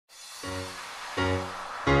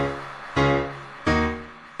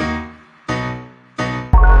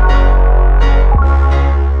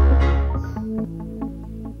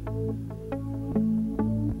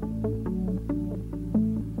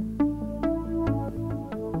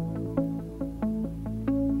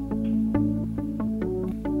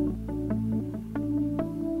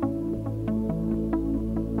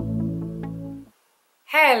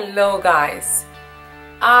Hello guys,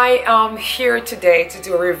 I am here today to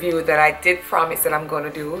do a review that I did promise that I'm going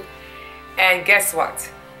to do, and guess what?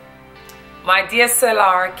 My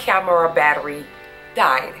DSLR camera battery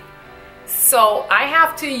died, so I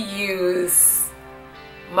have to use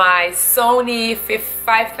my Sony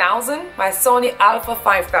 5000, my Sony Alpha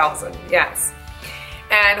 5000, yes,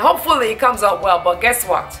 and hopefully it comes out well. But guess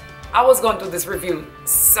what? I was going to do this review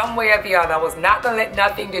some way or the other. I was not going to let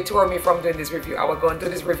nothing deter me from doing this review. I was going to do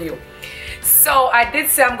this review. So I did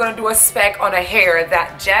say I'm going to do a spec on a hair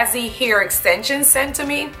that JAZZY hair extension sent to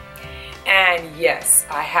me. And yes,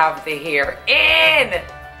 I have the hair in.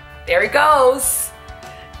 There it goes.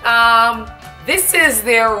 This is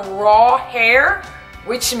their raw hair,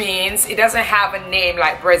 which means it doesn't have a name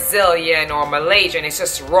like Brazilian or Malaysian. It's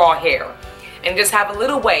just raw hair. And just have a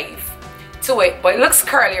little wave to it, but it looks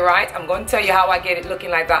curly, right? I'm going to tell you how I get it looking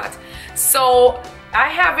like that. So I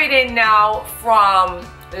have it in now from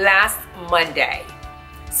last Monday,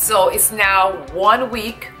 so it's now 1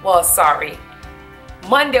 week. Well, sorry,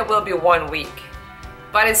 Monday will be 1 week,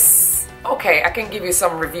 but it's okay. I can give you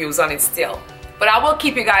some reviews on it still, but I will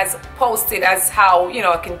keep you guys posted as how, you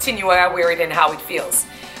know, I continue when I wear it and how it feels.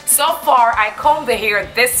 So far, I combed the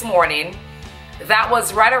hair this morning. That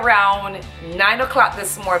was right around 9 o'clock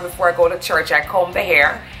this morning before I go to church. I combed the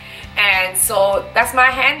hair, and so that's my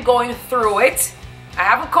hand going through it. I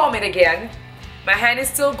haven't combed it again. My hand is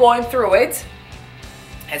still going through it.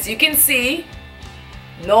 As you can see,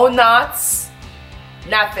 no knots,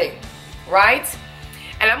 nothing, right?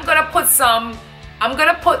 And I'm gonna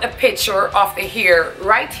put a picture of the hair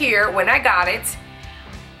right here when I got it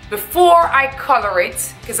before I color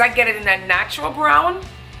it, because I get it in a natural brown.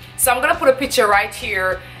 So I'm gonna put a picture right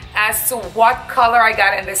here as to what color I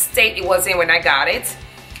got and the state it was in when I got it.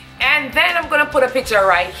 And then I'm gonna put a picture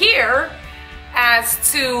right here as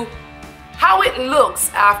to how it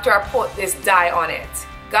looks after I put this dye on it.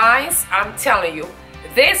 Guys, I'm telling you,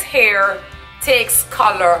 this hair takes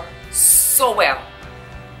color so well.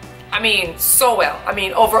 I mean, so well. I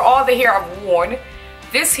mean, over all the hair I've worn,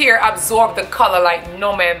 this hair absorbed the color like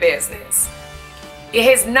no man business. It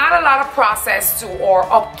has not a lot of process to or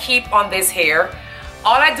upkeep on this hair.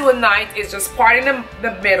 All I do at night is just part in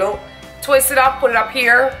the middle, twist it up, put it up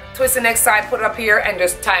here, twist the next side, put it up here, and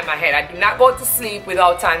just tie my head. I do not go to sleep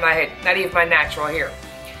without tying my head, not even my natural hair.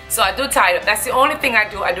 So I do tie it up. That's the only thing I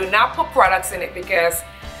do. I do not put products in it because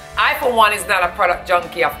I, for one, is not a product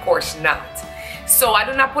junkie, of course not. So I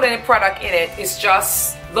do not put any product in it. It's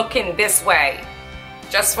just looking this way,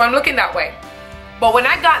 just from looking that way. But when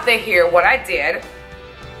I got the hair, what I did,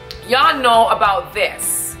 y'all know about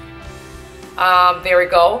this. There we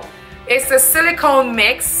go. It's the silicone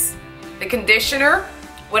mix, the conditioner.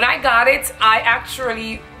 When I got it, I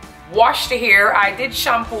actually washed the hair. I did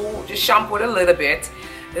shampoo, just shampoo it a little bit.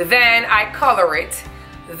 Then I color it.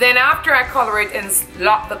 Then after I color it and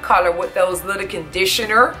lock the color with those little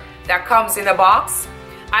conditioner that comes in a box,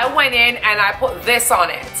 I went in and I put this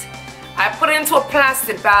on it. I put it into a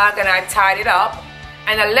plastic bag and I tied it up.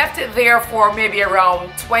 And I left it there for maybe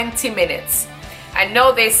around 20 minutes. I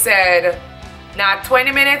know they said not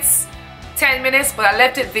 20 minutes, 10 minutes, but I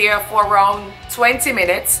left it there for around 20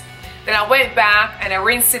 minutes. Then I went back and I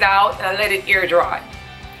rinsed it out and I let it air dry.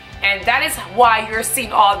 And that is why you're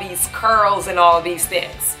seeing all these curls and all these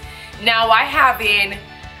things. Now I have in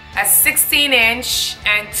a 16-inch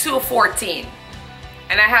and 214.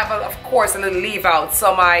 And I have, of course, a little leave out.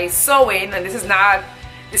 So my sewing, and this is not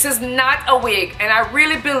a wig, and I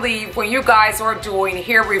really believe when you guys are doing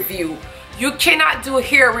hair review, you cannot do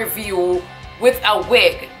hair review with a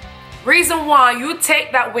wig. Reason why, you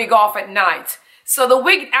take that wig off at night, so the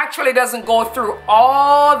wig actually doesn't go through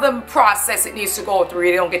all the process it needs to go through.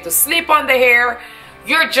 You don't get to sleep on the hair.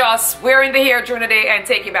 You're just wearing the hair during the day and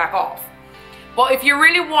take it back off. But if you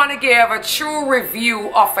really want to give a true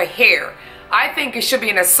review of a hair, I think it should be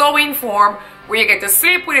in a sewing form where you get to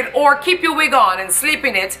sleep with it or keep your wig on and sleep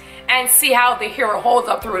in it and see how the hair holds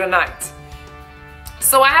up through the night.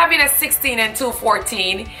 So I have in a 16 and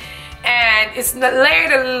 214, and it's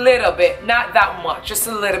layered a little bit, not that much, just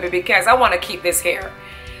a little bit, because I want to keep this hair.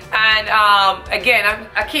 And again,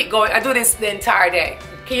 I keep going. I do this the entire day.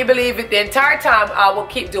 Can you believe it? The entire time I will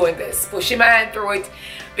keep doing this, pushing my hand through it,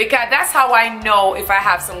 because that's how I know if I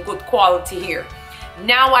have some good quality hair.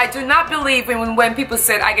 Now, I do not believe in when people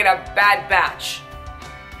said I get a bad batch.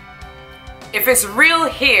 If it's real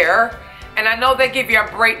hair, and I know they give you a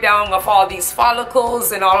breakdown of all these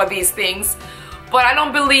follicles and all of these things, but I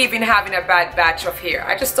don't believe in having a bad batch of hair.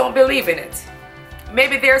 I just don't believe in it.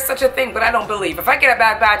 Maybe there's such a thing, but I don't believe. If I get a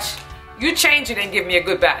bad batch, you change it and give me a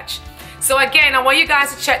good batch. So again, I want you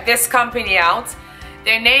guys to check this company out.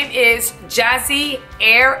 Their name is JAZZY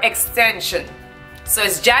Hair Extension. So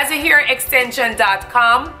it's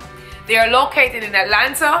jazzyhairextension.com. They are located in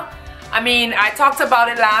Atlanta. I mean, I talked about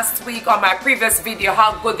it last week on my previous video,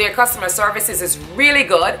 how good their customer service is really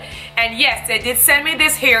good. And yes, they did send me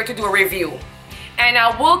this hair to do a review. And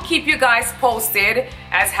I will keep you guys posted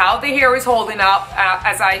as how the hair is holding up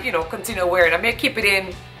as I, continue wearing. I may keep it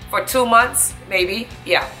in for 2 months, maybe,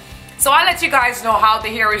 yeah. So I'll let you guys know how the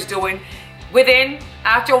hair is doing.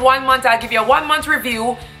 After 1 month, I'll give you a 1 month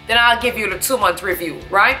review, then I'll give you the 2 month review,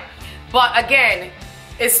 right? But again,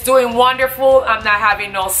 it's doing wonderful. I'm not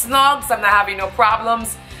having no snugs. I'm not having no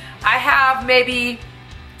problems. I have I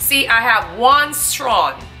have 1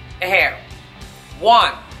 strand of hair.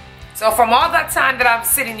 1. So from all that time that I'm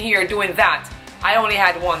sitting here doing that, I only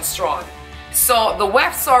had 1 strand. So the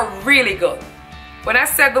wefts are really good. When I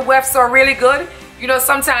said the wefts are really good,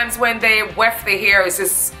 sometimes when they weft the hair, it's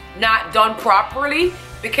just not done properly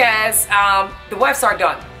because the wefts are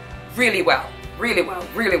done really well, really well,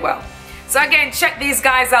 really well. So again, check these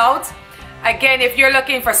guys out. Again, if you're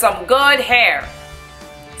looking for some good hair,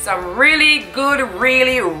 some really good,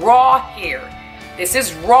 really raw hair. This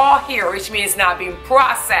is raw hair, which means not being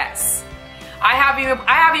processed. I have even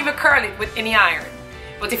curled it with any iron.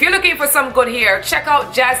 But if you're looking for some good hair, check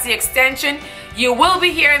out JAZZY Extension. You will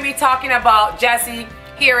be hearing me talking about JAZZY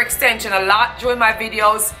Hair Extension a lot during my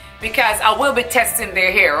videos because I will be testing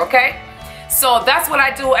their hair, okay? So that's what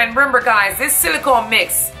I do. And remember guys, this silicone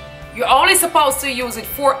mix, you're only supposed to use it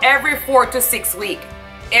for every 4 to 6 weeks.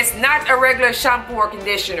 It's not a regular shampoo or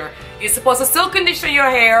conditioner. You're supposed to still condition your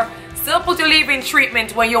hair, still put a leave-in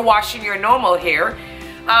treatment when you're washing your normal hair.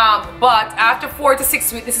 But after 4 to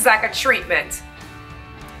 6 weeks, this is like a treatment.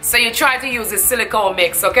 So you try to use this silicone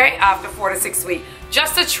mix, okay? After 4 to 6 weeks,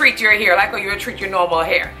 just to treat your hair like how you would treat your normal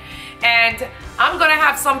hair. And I'm gonna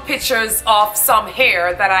have some pictures of some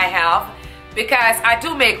hair that I have because I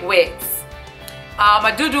do make wigs.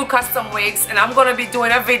 I do custom wigs, and I'm gonna be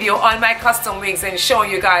doing a video on my custom wigs and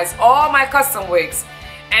showing you guys all my custom wigs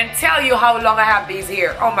and tell you how long I have these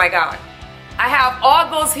here. Oh my God. I have all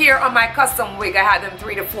those here on my custom wig. I had them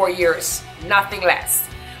 3 to 4 years, nothing less.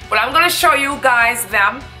 But I'm gonna show you guys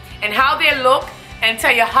them and how they look and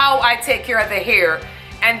tell you how I take care of the hair.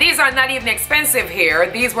 And these are not even expensive hair.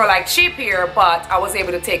 These were like cheap hair, but I was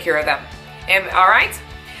able to take care of them. All right?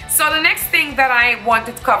 So the next thing that I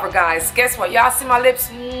wanted to cover, guys, guess what? Y'all see my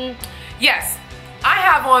lips? Yes, I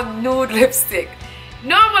have on nude lipstick.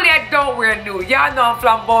 Normally I don't wear nude. Y'all know I'm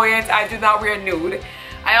flamboyant. I do not wear nude.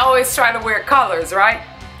 I always try to wear colors, right?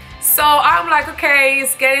 So I'm like, okay,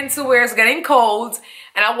 it's getting to where it's getting cold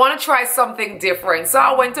and I want to try something different. So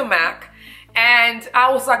I went to MAC and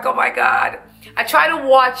I was like, oh my God. I try to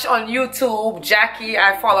watch on YouTube, Jackie,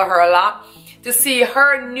 I follow her a lot, to see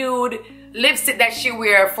her nude lipstick that she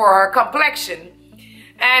wear for her complexion.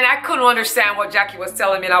 And I couldn't understand what Jackie was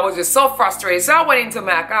telling me, and I was just so frustrated. So I went into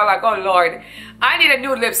MAC. I was like, oh Lord, I need a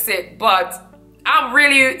nude lipstick, but I'm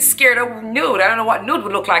really scared of nude. I don't know what nude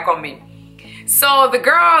would look like on me. So the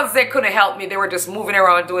girls, they couldn't help me. They were just moving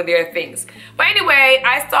around doing their things. But anyway,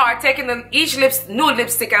 I started taking each nude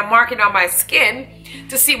lipstick and marking on my skin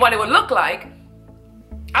to see what it would look like.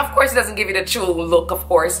 Of course, it doesn't give you the true look, of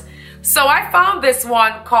course. So I found this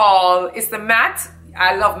one called, it's the matte.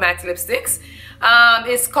 I love matte lipsticks.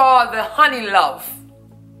 It's called the Honey Love.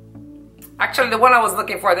 Actually, the one I was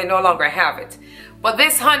looking for, they no longer have it. But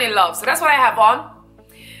this Honey Love, so that's what I have on.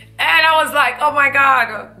 And I was like, oh my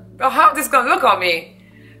God, how's this gonna look on me?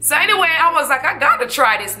 So anyway, I was like, I gotta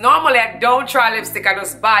try this. Normally, I don't try lipstick, I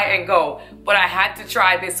just buy and go. But I had to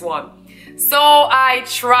try this one. So I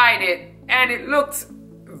tried it, and it looked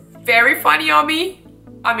very funny on me.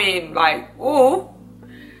 I mean, like, ooh.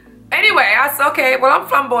 Anyway, I said, okay, well, I'm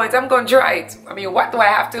flamboyant. I'm going to try it. I mean, what do I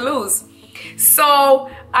have to lose? So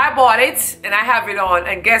I bought it, and I have it on.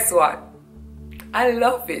 And guess what? I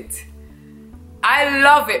love it. I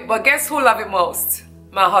love it. But guess who loves it most?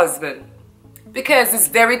 My husband. Because it's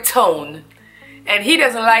very toned. And he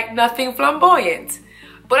doesn't like nothing flamboyant.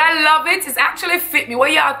 But I love it. It's actually fit me.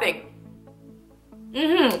 What y'all think?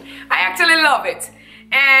 I actually love it.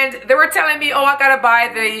 And they were telling me, oh, I gotta buy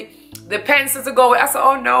the pencils to go with. I said,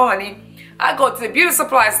 oh no, honey. I go to the beauty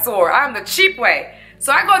supply store. I'm the cheap way.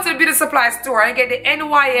 So I go to the beauty supply store and get the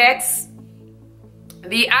NYX,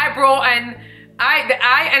 the eye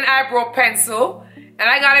and eyebrow pencil, and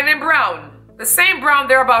I got it in brown. The same brown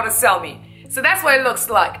they're about to sell me. So that's what it looks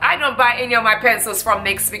like. I don't buy any of my pencils from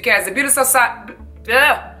NYX because the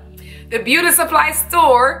beauty supply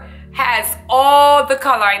store has all the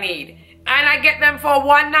color I need. And I get them for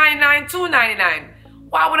 $1.99, $2.99.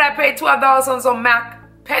 Why would I pay $12 on some MAC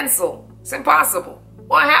pencil? It's impossible.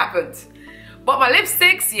 What happened? But my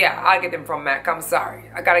lipsticks, yeah, I'll get them from MAC. I'm sorry.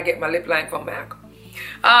 I gotta get my lip line from MAC.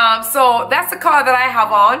 So that's the color that I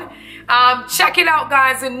have on. Check it out,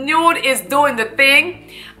 guys. The nude is doing the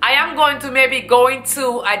thing. I am going to maybe go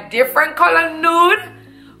into a different color nude,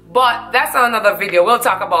 but that's another video. We'll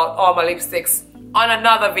talk about all my lipsticks on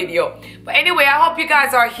another video. But anyway, I hope you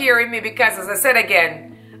guys are hearing me because, as I said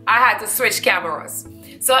again, I had to switch cameras.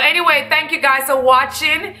 So anyway, thank you guys for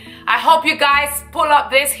watching. I hope you guys pull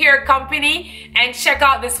up this hair company and check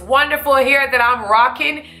out this wonderful hair that I'm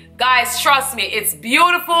rocking. Guys, trust me, it's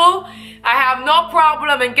beautiful. I have no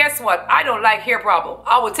problem, and guess what? I don't like hair problem.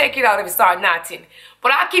 I will take it out if it starts knotting.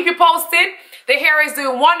 But I'll keep you posted. The hair is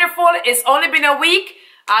doing wonderful. It's only been a week.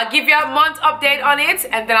 I'll give you a month update on it,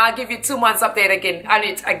 and then I'll give you 2 months update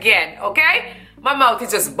again, okay? My mouth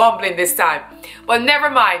is just bumbling this time. But never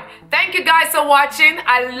mind. Thank you guys for watching.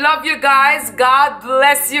 I love you guys. God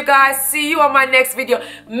bless you guys. See you on my next video.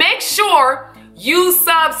 Make sure you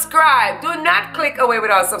subscribe. Do not click away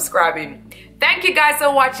without subscribing. Thank you guys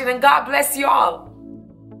for watching, and God bless you all.